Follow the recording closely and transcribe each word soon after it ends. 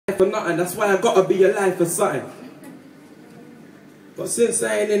for nothing, that's why I gotta be alive for something. But since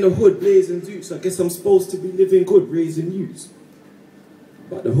I ain't in the hood blazing dukes, I guess I'm supposed to be living good, raising youths.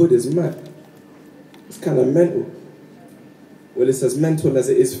 But the hood is mad. It's kind of mental. Well, it's as mental as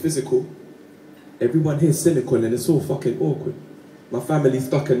it is physical. Everyone here's cynical and it's all fucking awkward. My family's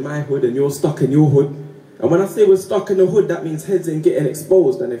stuck in my hood and you're stuck in your hood. And when I say we're stuck in the hood, that means heads ain't getting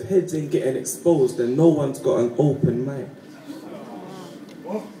exposed. And if heads ain't getting exposed, then no one's got an open mind.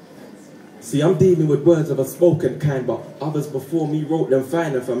 See, I'm dealing with words of a spoken kind, but others before me wrote them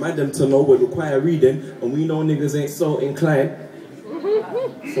fine. And for madam to know would require reading, and we know niggas ain't so inclined.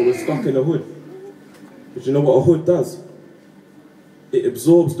 So we're stuck in the hood. But you know what a hood does? It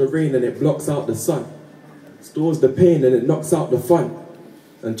absorbs the rain and it blocks out the sun. Stores the pain and it knocks out the fun.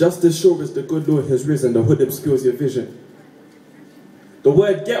 And just as sure as the good Lord has risen, the hood obscures your vision. The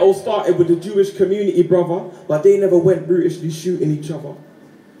word ghetto started with the Jewish community, brother, but they never went brutishly shooting each other.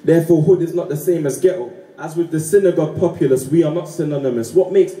 Therefore, hood is not the same as ghetto. As with the synagogue populace, we are not synonymous.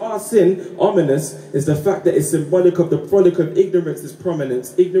 What makes our sin ominous is the fact that it's symbolic of the frolic of ignorance is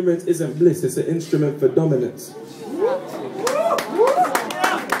prominence. Ignorance isn't bliss, it's an instrument for dominance.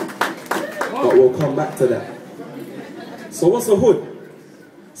 But we'll come back to that. So what's a hood?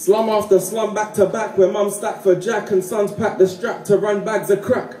 Slum after slum, back to back, where mum stacked for jack and sons pack the strap to run bags of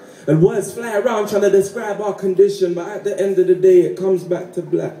crack. And words fly around trying to describe our condition, but at the end of the day, it comes back to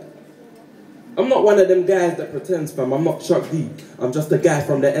black. I'm not one of them guys that pretends, fam. I'm not Chuck D. I'm just a guy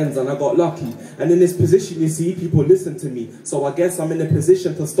from the ends and I got lucky. And in this position, you see, people listen to me. So I guess I'm in a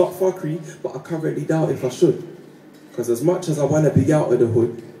position to stop fuckery, but I currently doubt if I should. Because as much as I want to be out of the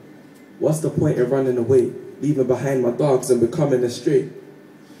hood, what's the point in running away, leaving behind my dogs and becoming astray?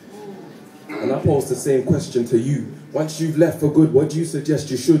 And I pose the same question to you. Once you've left for good, what do you suggest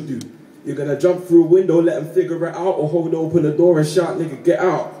you should do? You're gonna jump through a window, let them figure it out, or hold open the door and shout, nigga, get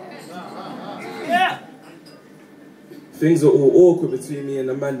out. Yeah. Things are all awkward between me and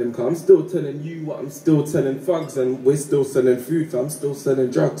the man them, cause I'm still telling you what I'm still telling thugs, and we're still selling food, I'm still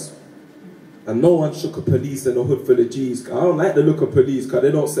selling drugs. And no one shook a police in the hood for the G's. I don't like the look of police, cause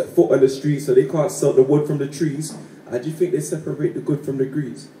they don't set foot on the street, so they can't sell the wood from the trees. How do you think they separate the good from the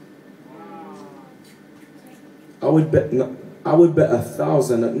grease? I would bet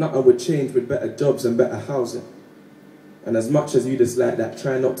 1,000 that nothing would change with better jobs and better housing. And as much as you dislike that,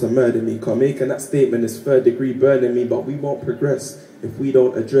 try not to murder me, cause making that statement is third degree burning me, but we won't progress if we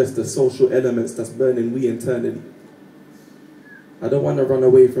don't address the social elements that's burning we internally. I don't want to run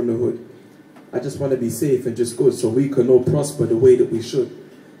away from the hood. I just want to be safe and just good so we can all prosper the way that we should.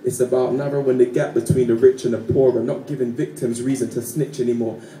 It's about narrowing the gap between the rich and the poor and not giving victims reason to snitch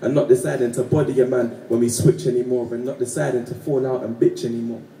anymore, and not deciding to body a man when we switch anymore, and not deciding to fall out and bitch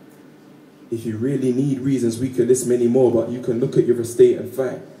anymore. If you really need reasons, we can list many more, but you can look at your estate and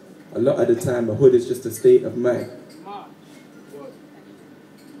find a lot of the time the hood is just a state of mind.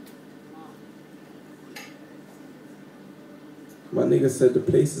 My nigga said the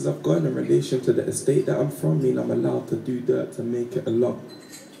places I've gone in relation to the estate that I'm from mean I'm allowed to do dirt to make it along.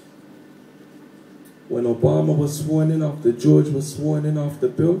 When Obama was sworn in after George was sworn in after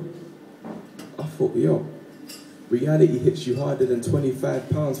Bill, I thought, yo, reality hits you harder than 25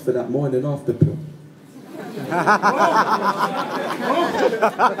 pounds for that morning after pill.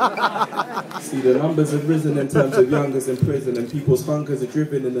 See, the numbers have risen in terms of youngers in prison, and people's hungers are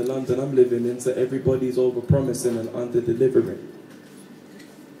driven in the London I'm living in, so everybody's over-promising and under-delivering.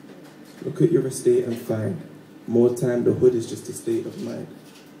 Look at your estate and find more time the hood is just a state of mind.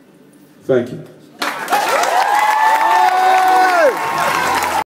 Thank you.